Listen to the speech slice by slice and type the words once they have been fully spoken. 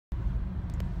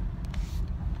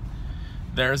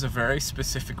There's a very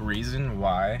specific reason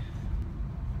why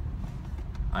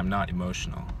I'm not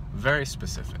emotional. Very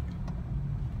specific.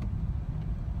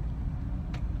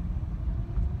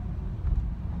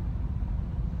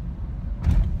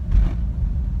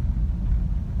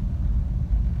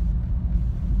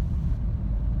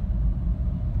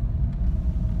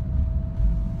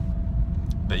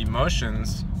 The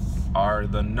emotions are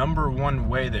the number one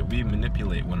way that we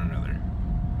manipulate one another.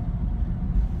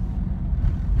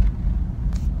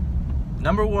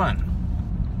 Number one.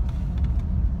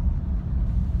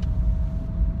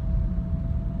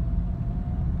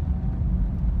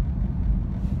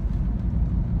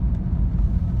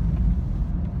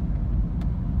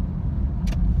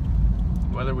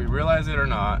 Whether we realize it or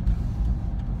not,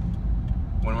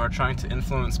 when we're trying to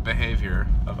influence behavior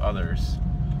of others,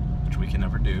 which we can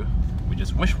never do, we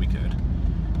just wish we could,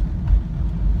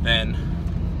 then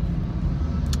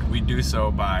we do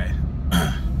so by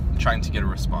trying to get a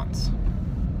response.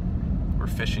 We're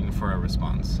fishing for a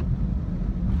response.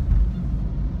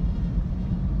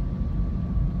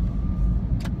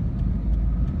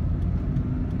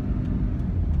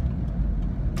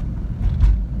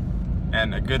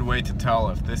 And a good way to tell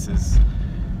if this is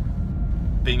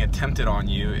being attempted on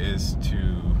you is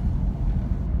to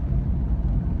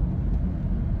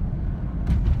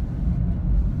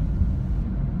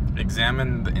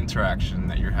examine the interaction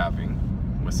that you're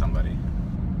having with somebody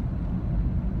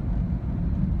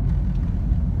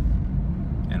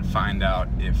and find out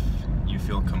if you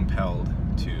feel compelled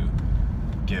to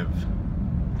give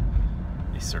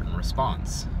a certain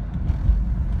response,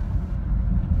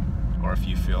 or if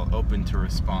you feel open to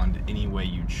respond any way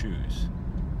you choose.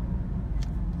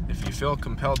 If you feel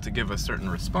compelled to give a certain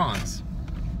response,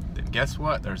 then guess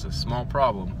what? There's a small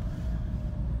problem.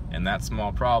 And that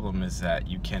small problem is that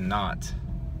you cannot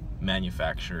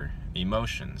manufacture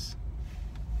emotions.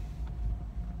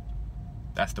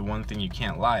 That's the one thing you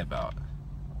can't lie about.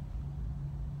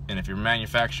 And if you're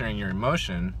manufacturing your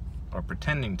emotion, or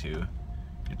pretending to,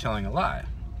 you're telling a lie.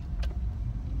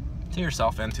 To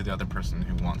yourself and to the other person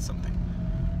who wants something.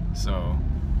 So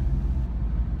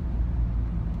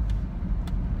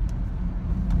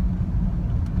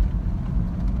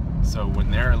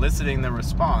when they're eliciting the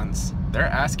response, they're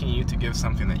asking you to give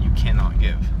something that you cannot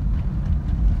give.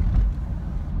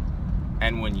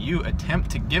 And when you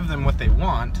attempt to give them what they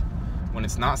want, when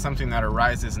it's not something that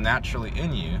arises naturally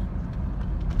in you,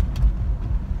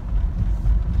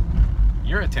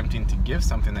 you're attempting to give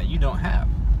something that you don't have.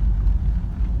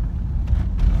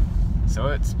 So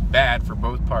it's bad for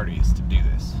both parties to do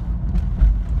this.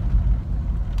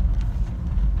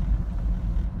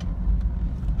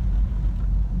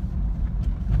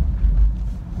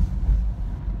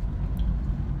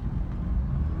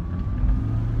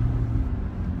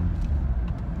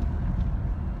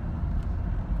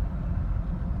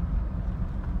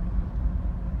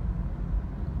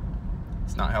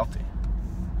 It's not healthy.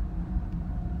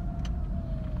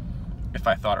 If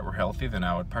I thought it were healthy, then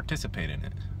I would participate in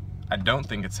it. I don't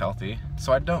think it's healthy,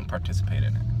 so I don't participate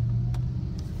in it.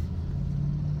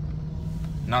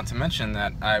 Not to mention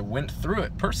that I went through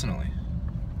it personally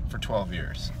for 12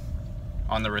 years,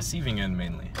 on the receiving end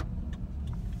mainly.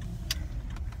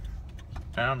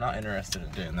 And I'm not interested in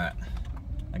doing that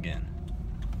again.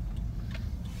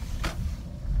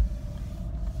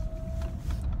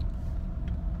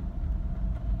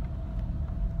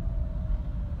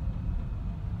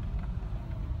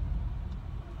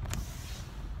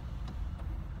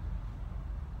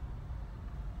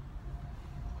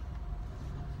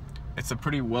 It's a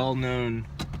pretty well-known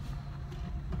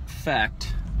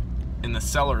fact in the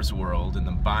seller's world, in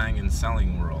the buying and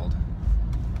selling world,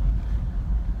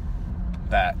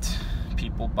 that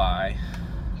people buy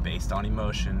based on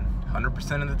emotion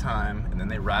 100% of the time, and then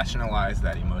they rationalize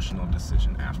that emotional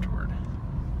decision afterward.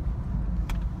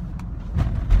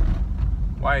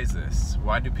 Why is this?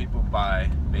 Why do people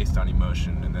buy based on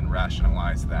emotion and then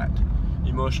rationalize that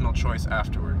emotional choice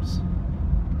afterwards?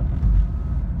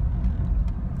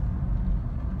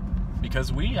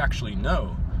 Because we actually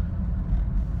know,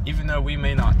 even though we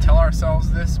may not tell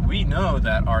ourselves this, we know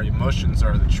that our emotions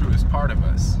are the truest part of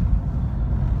us.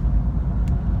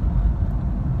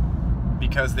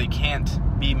 Because they can't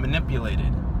be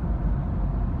manipulated.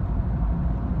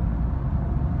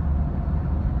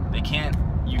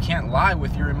 You can't lie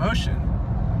with your emotion.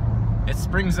 It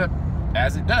springs up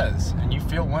as it does, and you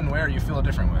feel one way or you feel a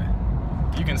different way.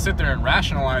 You can sit there and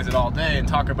rationalize it all day and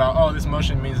talk about, oh, this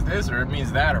emotion means this or it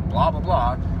means that or blah, blah,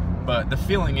 blah, but the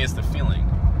feeling is the feeling.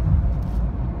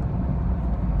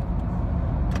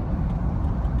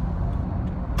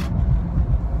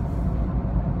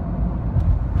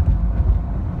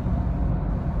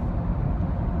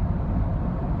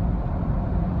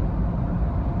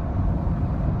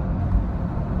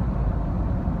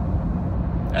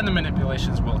 And the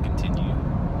manipulations will continue,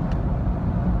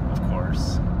 of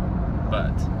course,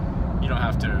 but you don't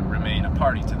have to remain a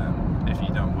party to them if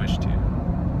you don't wish to.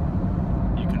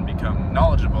 You can become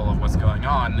knowledgeable of what's going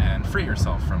on and free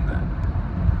yourself from that.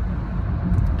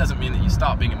 It doesn't mean that you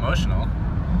stop being emotional.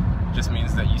 It just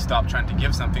means that you stop trying to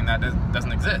give something that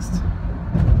doesn't exist.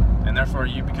 And therefore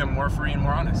you become more free and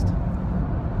more honest.